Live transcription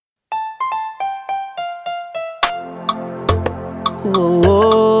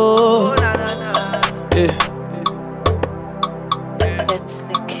Oh, yeah. It's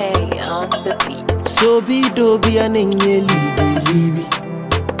the K on the beat. So be do be an enye libi.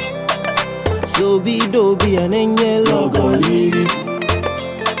 So be do be an enye logo libi.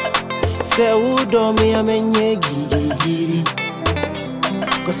 Say who do me a menye giri.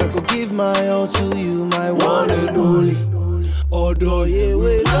 Cause I could give my all to you, my one and only. Although you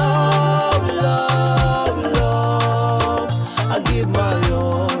will love. I give my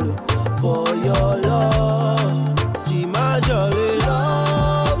all for your love. See my jolly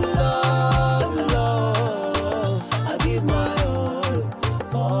love. I give my all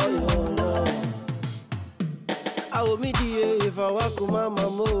for your love. I will meet you if I walk with my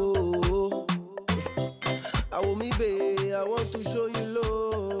mama. I will meet babe. I want to show you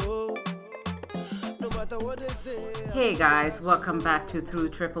love. No matter what they say. Hey guys, welcome back to Through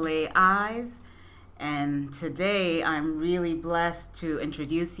AAA Eyes. And today I'm really blessed to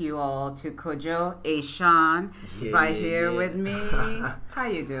introduce you all to Kojo Eyshun right here with me. How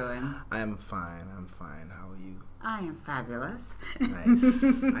you doing? I am fine. How are you? I am fabulous.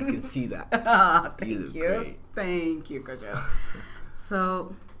 Nice. I can see that. Oh, thank you. Great. Thank you, Kojo.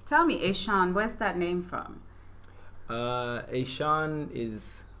 So tell me, Eyshun, where's that name from? Eyshun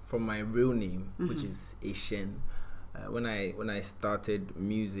is from my real name, which is Eyshun. When I started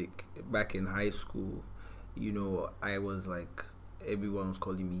music back in high school, you know, I was like, everyone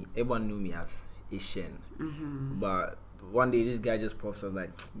knew me as Eyshun. But one day this guy just pops up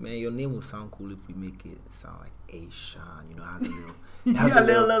like, man, your name will sound cool if we make it sound like Eyshun, you know, has a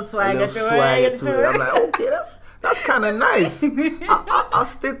little swagger to it. I'm like, okay, that's kind of nice. I'll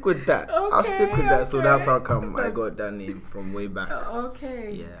stick with that. So that's how come I got that name from way back.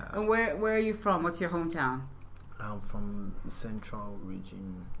 Okay. Yeah. And where are you from? What's your hometown? I'm from the central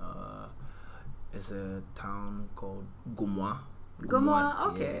region. It's a town called Gumwa.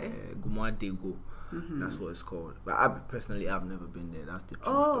 Okay. Yeah, Gumwa Dego. That's what it's called. But I've never been there. That's the truth.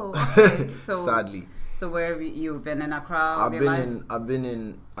 Oh, though. okay. So sadly. So where have you been in Accra? I've been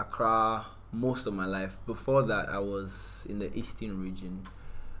in Accra most of my life. Before that, I was in the Eastern region.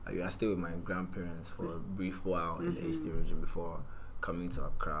 I stayed with my grandparents for a brief while in the Eastern region before coming to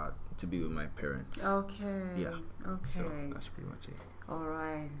Accra to be with my parents. Okay. Yeah. Okay. So that's pretty much it. All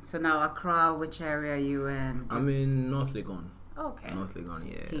right. So now Accra, which area are you in? I'm in North Legon. Okay. North Legon,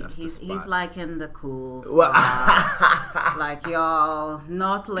 yeah. He's like in the cool spot. Like y'all,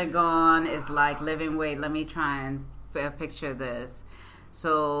 North Legon is like living. Wait, let me try and picture this.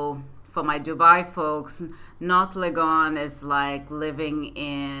 So for my Dubai folks, North Legon is like living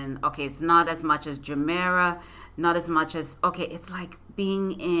in. Okay, it's not as much as Jumeirah, not as much as. Okay, it's like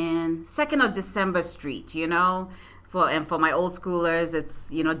being in 2nd of December Street. You know. For my old schoolers, it's,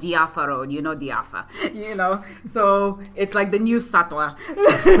 you know, Diafa Road, you know Diafa, you know, so it's like the new Satwa.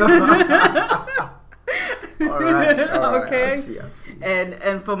 all right. Okay. I see.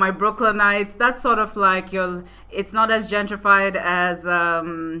 And for my Brooklynites, that's sort of like it's not as gentrified as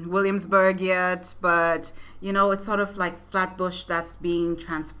Williamsburg yet, but you know, it's sort of like Flatbush that's being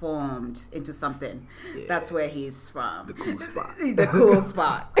transformed into something. Yeah. That's where he's from. The cool spot. The cool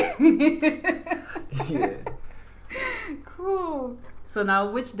spot. Yeah. Cool. So now,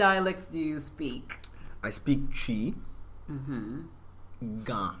 which dialects do you speak? I speak Chi,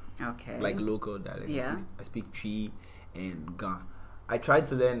 Ga. Okay. Like local dialects. Yeah. I speak Chi and Ga. I tried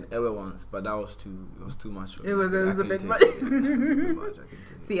to learn Ewe once, but it was too much for me. It was a bit much.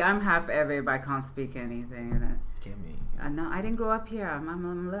 See, I'm half Ewe, but I can't speak anything. Get me. No, I didn't grow up here.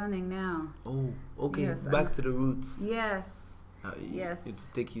 I'm learning now. Oh, okay. Yes, back to the roots. Yes. Yes. It'll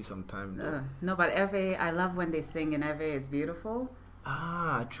take you some time though. No, but Ewe, I love when they sing in Ewe. It's beautiful.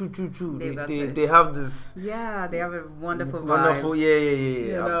 Ah, true. They They have this. Yeah, they have a wonderful vibe. Wonderful, yeah.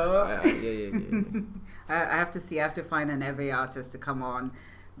 You know? Yeah. I have to find an Ewe artist to come on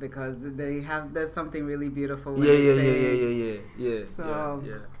because there's something really beautiful. When they sing. Yeah. So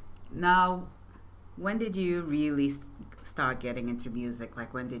now, when did you really start getting into music?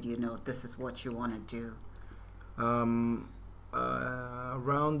 Like, when did you know this is what you want to do?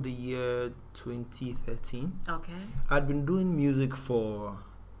 Around the year 2013. Okay. I'd been doing music for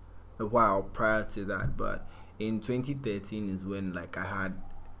a while prior to that, but in 2013 is when like I had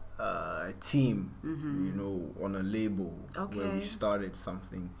a team, you know, on a label where we started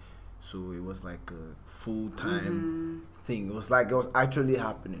something. So it was like a full-time thing. It was actually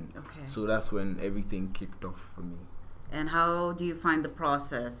happening. Okay. So that's when everything kicked off for me. And how do you find the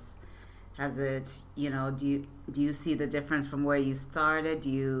process? Has it, you know, do you see the difference from where you started? Do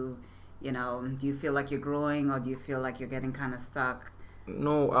you feel like you're growing, or do you feel like you're getting kind of stuck?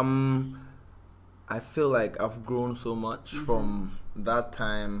 No, I feel like I've grown so much from that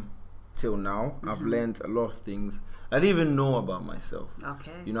time till now. I've learned a lot of things I didn't even know about myself.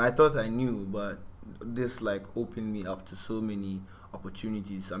 Okay. You know, I thought I knew, but this like opened me up to so many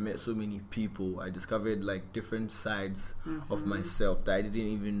opportunities. I met so many people. I discovered like different sides of myself that I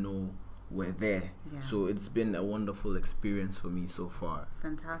didn't even know were there. Yeah. So it's been a wonderful experience for me so far.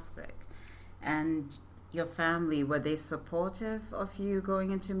 Fantastic. And your family, were they supportive of you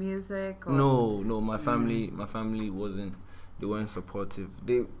going into music? Or? No, my family wasn't. They weren't supportive.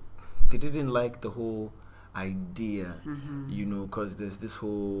 They didn't like the whole idea, you know, because there's this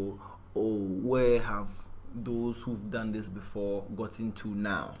whole, where have those who've done this before gotten to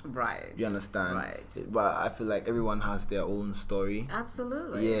now? Right. You understand? Right. But I feel like everyone has their own story.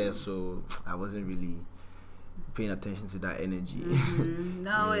 Absolutely. Yeah, so I wasn't really paying attention to that energy.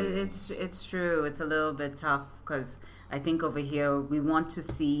 No, Yeah. it's true. It's a little bit tough because I think over here we want to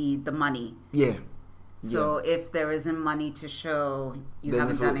see the money. Yeah. So if there isn't money to show, you Then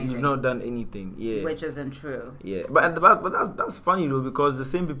haven't done anything. You've not done anything. Yeah. Which isn't true. Yeah, but that's funny though, because the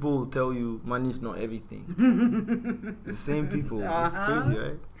same people who tell you money is not everything. The same people. It's crazy,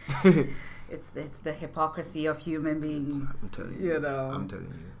 right? It's the hypocrisy of human beings. I'm telling you know. I'm telling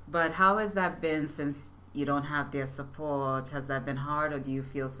you. But how has that been since you don't have their support? Has that been hard, or do you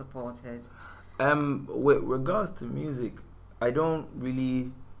feel supported? With regards to music, I don't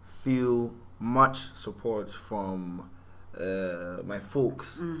really feel much support from my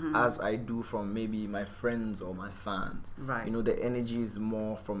folks as I do from maybe my friends or my fans. Right. You know, the energy is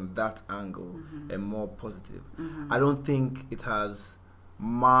more from that angle and more positive. I don't think it has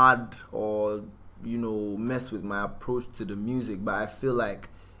marred or, you know, messed with my approach to the music, but I feel like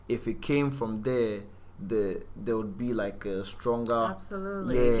if it came from there, there would be like a stronger.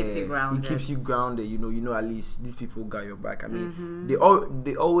 Absolutely. Yeah, It keeps you grounded. It keeps you grounded. You know at least these people got your back. I mean, they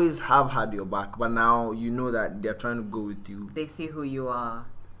always have had your back, but now you know that they're trying to go with you. They see who you are.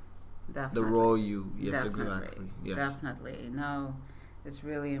 Definitely. The raw you. Yes, Definitely. exactly. Yes. Definitely. No, it's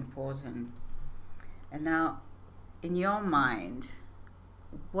really important. And now, in your mind,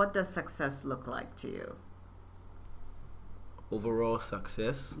 what does success look like to you? Overall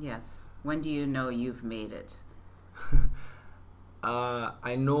success. Yes. When do you know you've made it?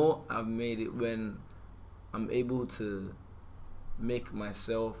 I know I've made it when I'm able to make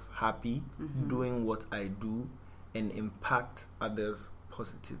myself happy doing what I do and impact others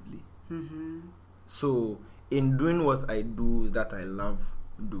positively. So in doing what I do that I love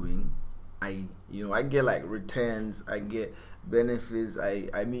doing, I get like returns, I get benefits,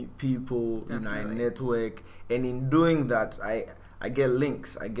 I meet people, Definitely. I network, and in doing that I get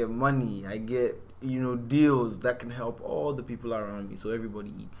links, I get money, I get, deals that can help all the people around me, so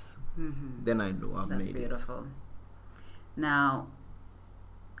everybody eats. Then I know I've That's made beautiful. Now,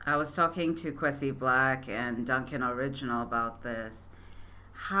 I was talking to Kwesi Black and Duncan Original about this.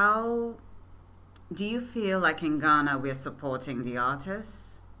 How do you feel like in Ghana we're supporting the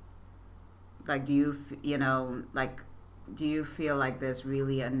artists? Like, do you feel like there's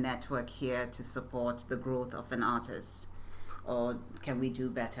really a network here to support the growth of an artist? Or can we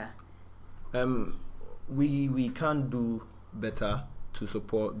do better? We can do better to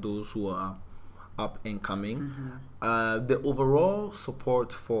support those who are up and coming. The overall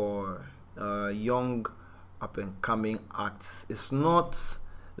support for young up and coming acts is not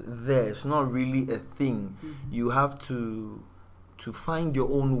there. It's not really a thing. You have to find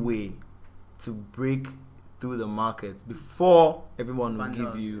your own way to break through the market before everyone will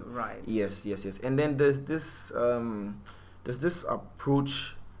give you. Right. Yes. And then there's this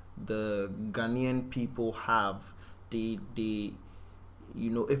approach the Ghanaian people have. They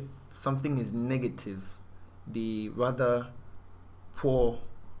if something is negative, they rather pour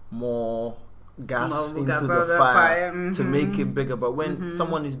more gas into the fire to make it bigger. But when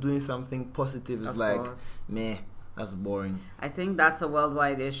someone is doing something positive, it's like, meh, that's boring. I think that's a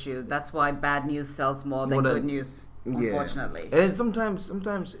worldwide issue. That's why bad news sells more than good news, unfortunately. And sometimes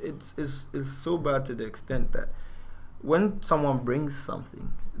it's so bad to the extent that when someone brings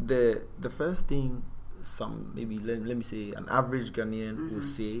something, the first thing let me say an average Ghanaian will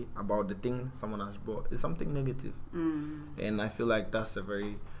say about the thing someone has brought is something negative. And I feel like that's a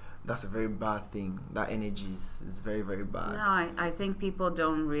very bad thing. That energy is very, very bad. No, I think people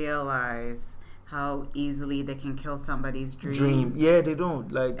don't realize how easily they can kill somebody's dream. Yeah, they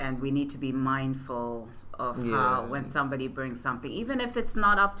don't. And we need to be mindful of how when somebody brings something, even if it's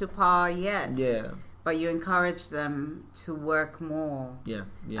not up to par yet. Yeah. But you encourage them to work more. Yeah.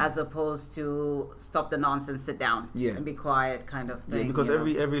 As opposed to stop the nonsense, sit down and be quiet kind of thing. Yeah, because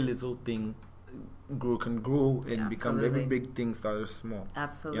every little thing can grow and become every Absolutely. big thing started small. You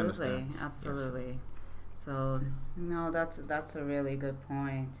Absolutely, understand? absolutely. So, no, that's a really good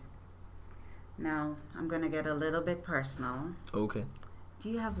point. Now, I'm gonna get a little bit personal. Okay. Do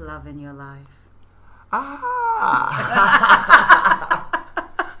you have love in your life?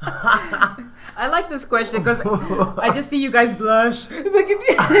 I like this question because I just see you guys blush.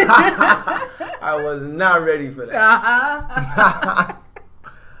 I was not ready for that.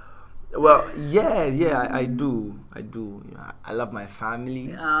 Well, yeah, I do. You know, I love my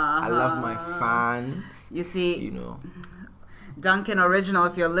family. I love my fans. You see, You know. Duncan Original,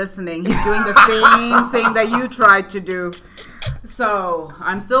 if you're listening, he's doing the same thing that you tried to do. So,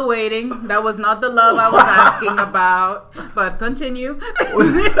 I'm still waiting. That was not the love I was asking about. But continue.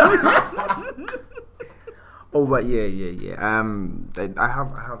 Oh, but yeah. I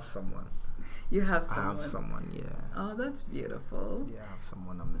have someone. You have I someone. have someone. Yeah. Oh, that's beautiful. Yeah, I have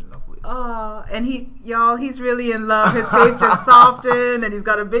someone I'm in love with. Oh, and he's really in love. His face just softened and he's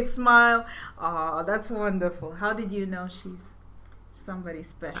got a big smile. Oh, that's wonderful. How did you know she's somebody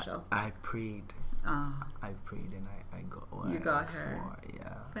special? I prayed. Oh, I prayed and I got what You I got asked her. for.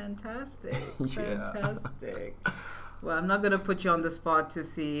 Yeah. fantastic. Yeah. Fantastic. Well, I'm not going to put you on the spot to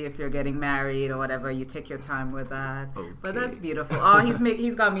see if you're getting married or whatever. You take your time with that. Okay. But that's beautiful. Oh, he's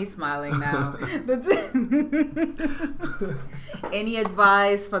got me smiling now. Any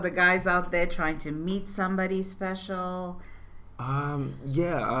advice for the guys out there trying to meet somebody special? You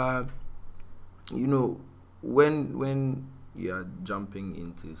know, when you're jumping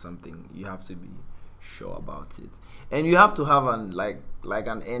into something, you have to be sure about it, and you have to have an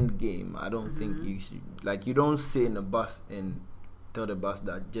an end game. I don't think you should, you don't sit in a bus and tell the bus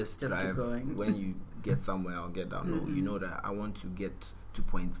that just keep drive. going. When you get somewhere, I'll get down. No, you know that I want to get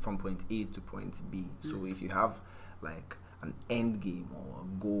from point A to point B. So if you have an end game or a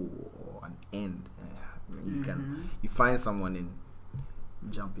goal or an end, you find someone and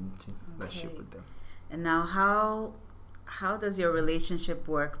jump into that ship with them. And now, how does your relationship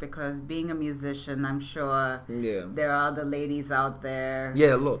work? Because being a musician, I'm sure there are other ladies out there,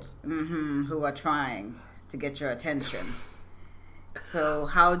 a lot, who are trying to get your attention. So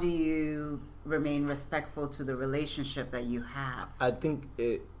how do you remain respectful to the relationship that you have? I think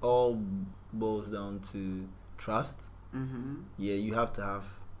it all boils down to trust. Yeah, you have to have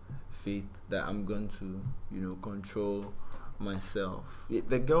faith that I'm going to, control myself.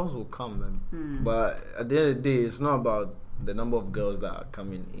 The girls will come, but at the end of the day, it's not about the number of girls that are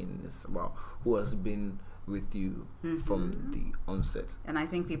coming in. It's about who has been with you from the onset. And I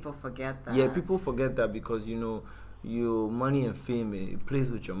think people forget that. Yeah, people forget that because your money and fame, it plays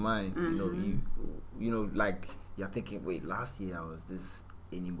with your mind. You're thinking, wait, last year I was this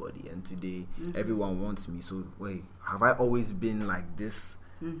anybody, and today everyone wants me. So wait, have I always been like this?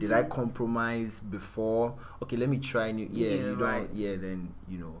 Did I compromise before? Okay, let me try new. Yeah, you don't. Right. Yeah, then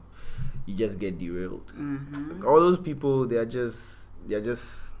you just get derailed. All those people, they're just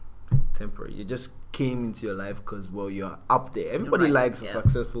temporary. You just came into your life because you're up there. Everybody likes a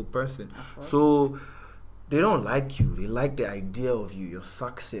successful person, so they don't like you. They like the idea of you, your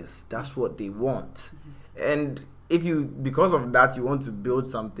success. That's what they want. And if because of that, you want to build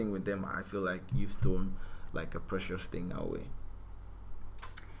something with them, I feel like you've thrown a precious thing away.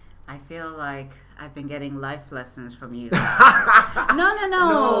 I feel like I've been getting life lessons from you.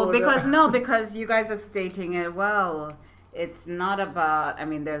 No, because you guys are stating it well. It's not about,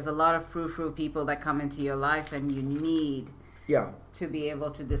 there's a lot of frou-frou people that come into your life, and you need to be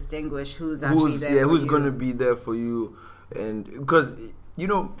able to distinguish who's actually there for you. Who's going to be there for you. And because,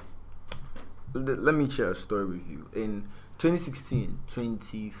 let me share a story with you. In 2016,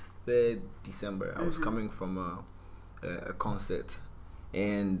 23rd December, I was coming from a concert.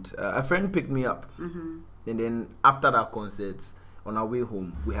 And a friend picked me up. And then after that concert, on our way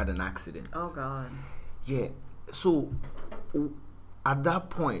home, we had an accident. Oh, God. Yeah. So at that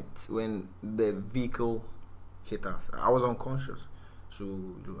point, when the vehicle hit us, I was unconscious. So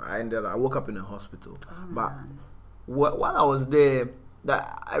I woke up in a hospital. Oh, but while I was there,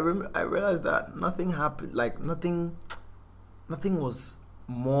 I realized that nothing happened. Nothing was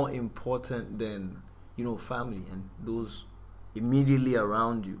more important than family and those immediately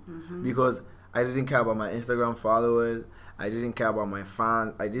around you, because I didn't care about my Instagram followers. I didn't care about my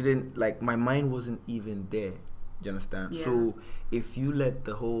fans. I didn't my mind wasn't even there. Do you understand? Yeah. So if you let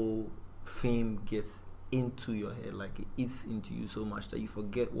the whole fame get into your head, it eats into you so much that you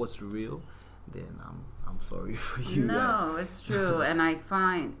forget what's real, then I'm sorry for you. No, it's true. And I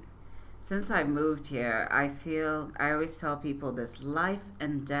find, since I moved here, I always tell people this: life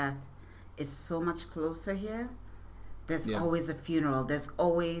and death is so much closer here. There's always a funeral. There's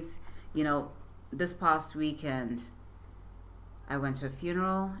always, this past weekend, I went to a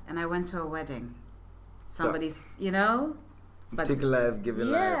funeral and I went to a wedding. Somebody's, but Take a life, give a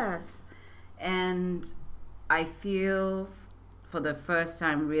life. yes. And I feel for the first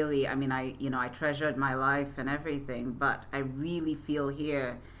time, really, I mean, I treasured my life and everything, but I really feel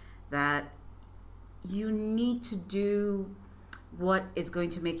here that you need to do what is going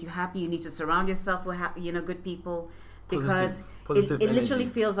to make you happy. You need to surround yourself with, good people, because Positive it literally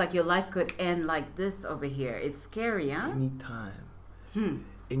energy. feels like your life could end like this over here. It's scary, huh? Anytime.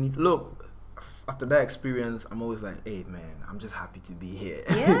 Look, after that experience, I'm always like, hey, man, I'm just happy to be here.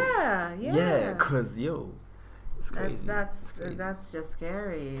 Yeah. Yeah, because, it's crazy. That's just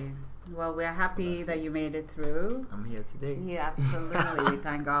scary. Well, we're happy that you made it through. I'm here today. Yeah, absolutely. We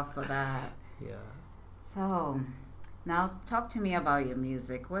thank God for that. Yeah. So, now talk to me about your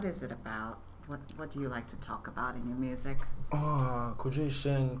music. What is it about? What do you like to talk about in your music? Oh, Kojo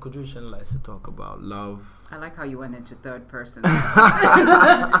Eyshun likes to talk about love. I like how you went into third person.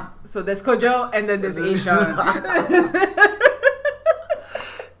 So there's Kojo and then there's Eyshun.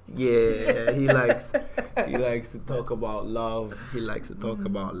 Yeah, he likes to talk about love. He likes to talk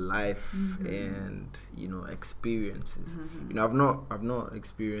about life and experiences. I've not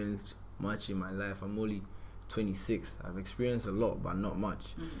experienced much in my life. I'm only 26. I've experienced a lot, but not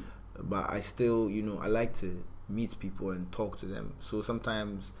much. But I still, I like to meet people and talk to them. So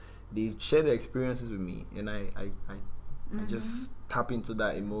sometimes they share their experiences with me, and I just tap into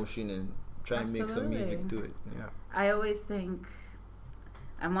that emotion and try and make some music to it. Yeah. I always think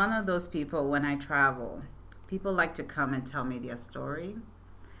I'm one of those people when I travel. People like to come and tell me their story.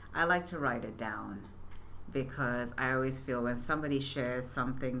 I like to write it down because I always feel when somebody shares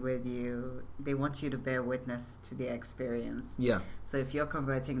something with you, they want you to bear witness to their experience. Yeah. So if you're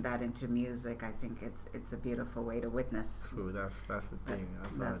converting that into music, I think it's a beautiful way to witness. So that's the thing.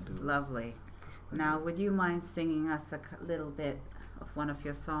 That's what I do. Lovely. Now, would you mind singing us a little bit of one of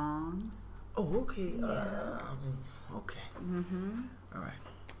your songs? Oh, okay. Yeah. Okay. All right.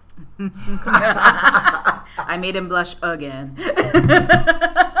 I made him blush again.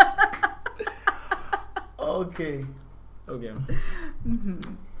 Okay.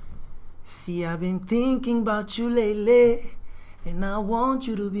 See, I've been thinking about you lately, and I want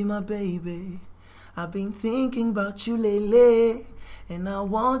you to be my baby. I've been thinking about you lately, and I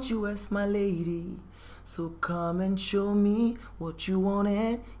want you as my lady. So come and show me what you want,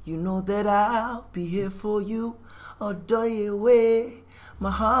 and you know that I'll be here for you. Adore your way,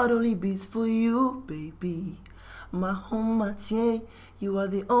 my heart only beats for you, baby. My home, my tien, you are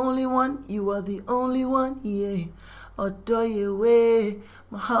the only one, yeah. Adore your way,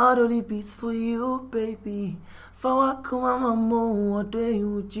 my heart only beats for you, baby. Fawakuma mamo, adore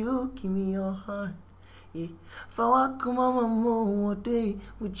you, would you give me your heart? Yeah. Fawakuma mamo, adore,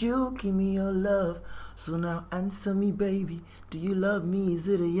 would you give me your love? So now answer me, baby. Do you love me? Is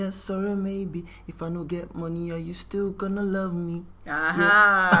it a yes or a maybe? If I don't get money, are you still gonna love me?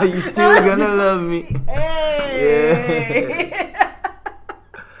 Yeah. Are you still gonna love me? Hey! Yeah.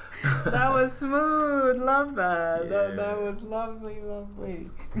 That was smooth. Love that. Yeah. That was lovely.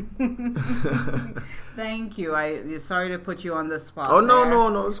 Thank you. Sorry to put you on the spot. Oh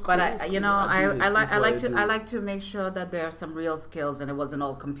no, it's cool. But I like to make sure that there are some real skills and it wasn't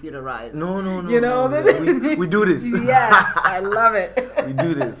all computerized. No. We do this. Yes, I love it. We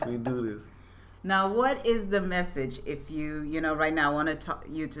do this. Now, what is the message? If you right now, I want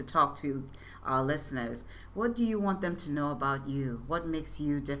to talk to our listeners. What do you want them to know about you? What makes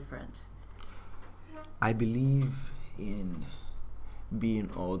you different? I believe in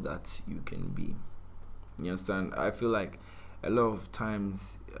being all that you can be. You understand? I feel like a lot of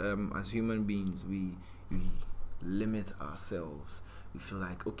times, as human beings, we limit ourselves. We feel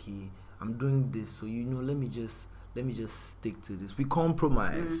like, okay, I'm doing this, so let me just stick to this. We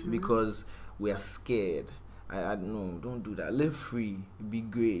compromise because we are scared. I don't do that. Live free, be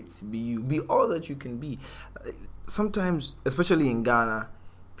great, be you, be all that you can be. Sometimes, especially in Ghana,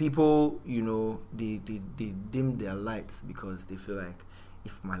 people, they dim their lights because they feel like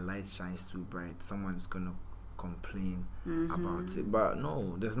if my light shines too bright, someone's gonna complain about it. But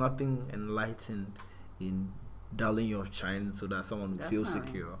no, there's nothing enlightened in dulling your shine so that someone will feel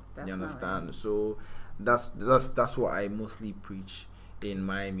secure. Definitely. You understand? So that's what I mostly preach in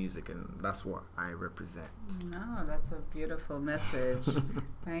my music, and that's what I represent. No, that's a beautiful message.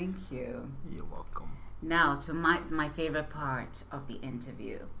 Thank you. You're welcome. Now to my favorite part of the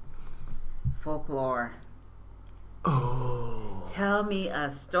interview, folklore. Oh. Tell me a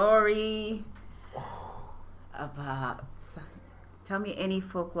story about. Tell me any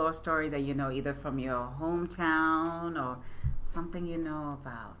folklore story that you know, either from your hometown or something you know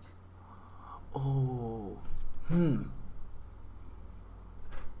about. Oh.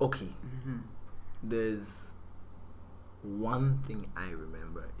 Okay. There's one thing I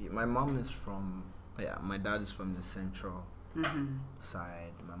remember. My mom is from, my dad is from the central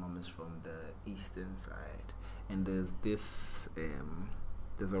side. My mom is from the eastern side. And there's this,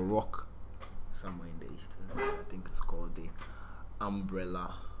 there's a rock somewhere in the eastern side. I think it's called the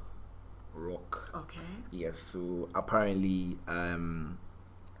Umbrella Rock. Okay. Yes, so apparently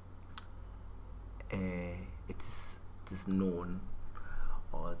it is known,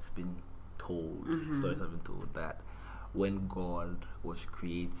 or it's been told, stories have been told, that when God was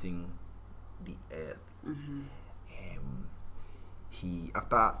creating the earth,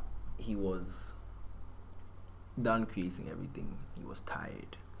 after he was done creating everything, he was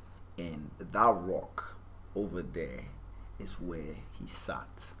tired, and that rock over there is where he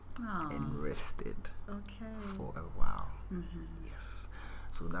sat and rested for a while. Yes,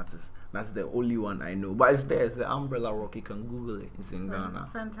 so that's the only one I know, but it's there. It's the Umbrella Rock. You can Google it. It's in Ghana.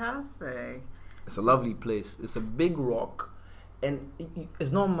 Fantastic. It's a lovely place. It's a big rock, and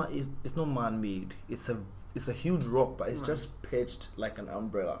it's not man-made. It's a huge rock, but it's just pitched like an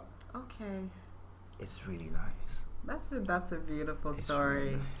umbrella. Okay. It's really nice. That's a beautiful story.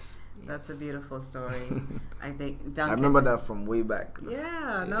 Really nice. That's a beautiful story. I think Duncan. I remember that from way back.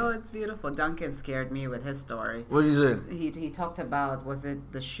 No, it's beautiful. Duncan scared me with his story. What did you say? He talked about, was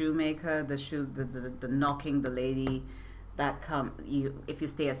it the shoemaker, the knocking the lady that if you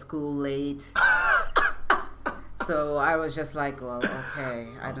stay at school late. So I was just like, well, okay,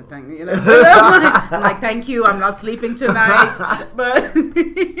 I don't think, I'm like, thank you, I'm not sleeping tonight. But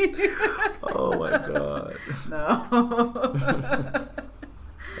oh my God. No.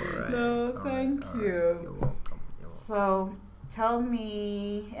 Right. No, thank you. You're welcome. So tell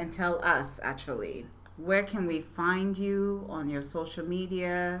me and tell us, actually, where can we find you on your social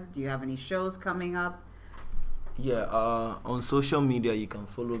media? Do you have any shows coming up? Yeah, on social media, you can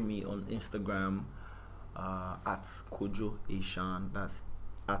follow me on Instagram at Kojo Eyshun. That's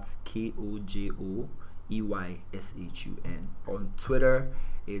at KOJOEYSHUN. On Twitter,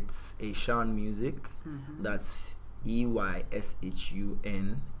 it's Eyshun Music. That's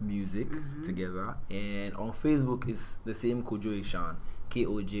EYSHUN Music together. And on Facebook, it's the same Kojo Eyshun.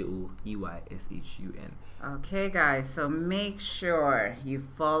 KOJOEYSHUN. Okay, guys, so make sure you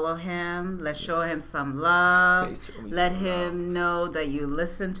follow him. Let's show him some love. Let him know that you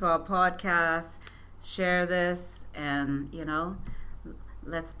listen to our podcast. Share this, and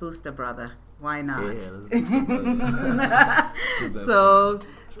let's boost a brother. Why not? Yeah, let's boost a brother. So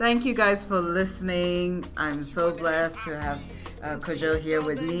thank you guys for listening. I'm so blessed to have Kojo here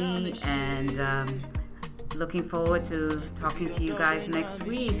with me, and looking forward to talking to you guys next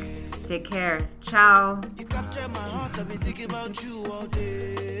week. Take care. Ciao. You capture my heart, I've been thinking about you all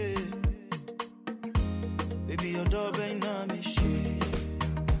day. Baby, your dog ain't on me shit.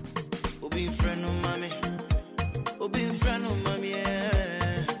 We'll be friend of mommy. We'll be friend of mommy,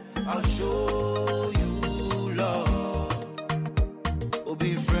 yeah. I'll show you love. We'll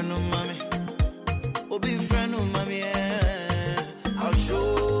be friend of mommy. We'll be friend of mommy, yeah. I'll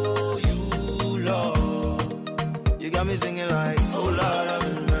show you love. You got me singing like, oh Lord, have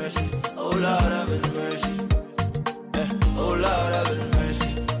his mercy. Oh Lord, have his mercy. Oh Lord, have his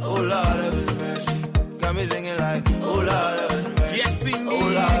mercy. Oh Lord, have his mercy. Got me singing like, oh Lord, have his mercy. Yes, indeed. Oh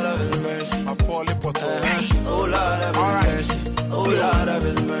Lord, have his mercy. I fall in pot. Oh Lord, have his mercy. Oh Lord, have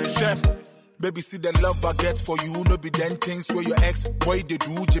his mercy. Baby, see the love I get for you, no be them things where your ex boy they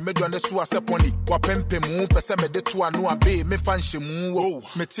do. Jimmy do so I step on it. Wapempe moon, pesa me de to no abe, me fanche moon. Whoa,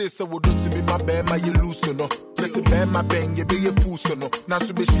 me tesa would do to me my bear, my you lose no. Listen, bear my bang, you be a fool so no. Now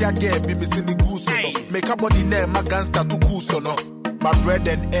so be she again, be missing the goose no. Make a body name, my gangster to goose no. My bread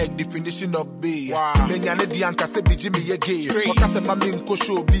and egg, definition of bay. Wow. Menyane di anka se bi Jimmy ye gay. Waka se ma min ko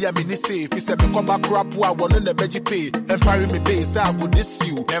show bi a mini safe. He se me ko back rap wa won na beji pay. Empire me pay say I go this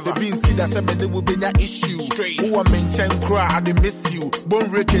you. Never been see that se me ne will be nya issue. Straight. Who a mention cry I dey miss you.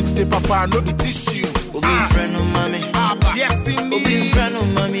 Bone raking te papa no be tissue. We'll be friend of mommy. Yes indeed. We'll be friend of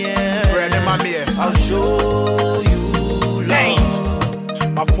mommy. Yeah. Friend of mommy. I'll show you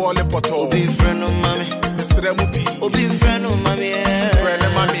love. My falling pottle. We'll be friend of mommy. We'll be friend of mommy, yeah. Friend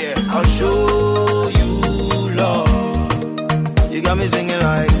of mommy, yeah. I'll show you love. You got me singing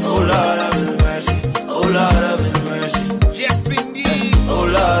like, oh Lord, have his mercy. Oh Lord, have his mercy. Yes, indeed. Oh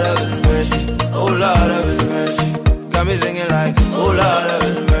Lord, have his mercy. Oh Lord, have his mercy. Got me singing like, oh Lord, have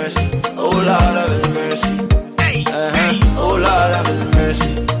his mercy. Oh Lord, have his mercy. Hey, hey. Oh Lord, have his mercy.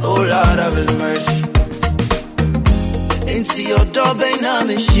 Oh Lord, have his mercy. Into your door, baby, now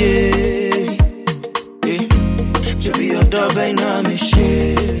me shit. You be your dog, ain't no me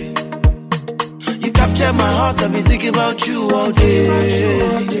shit. check my heart, I be thinking about you all day.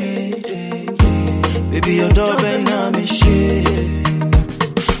 Baby, your doorbell now me shit.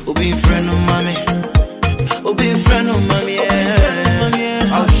 Oh, be friend of mommy. Oh, be friend of mommy,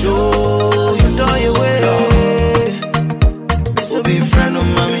 yeah. I'll show you the way. Oh, be friend of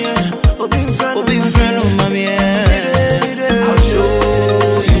mommy. Oh, be friend of mommy, yeah. I'll show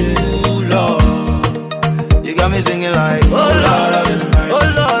you love. You got me singing like, oh Lord have His mercy,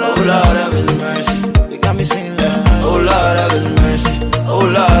 oh Lord have His mercy. You got me singing like, oh Lord have His mercy, oh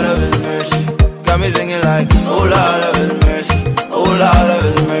Lord have His mercy. Got me singing like, oh Lord have His mercy, oh Lord have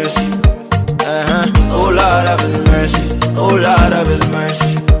His mercy. Oh Lord have His mercy, oh Lord have His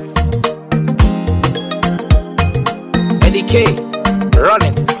mercy. Eddie K, run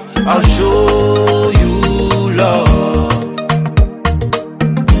it. I'll show you love.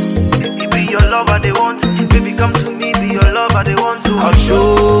 Baby, be your lover they want. Baby, come to me, be your lover they want to. I'll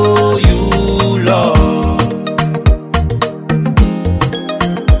show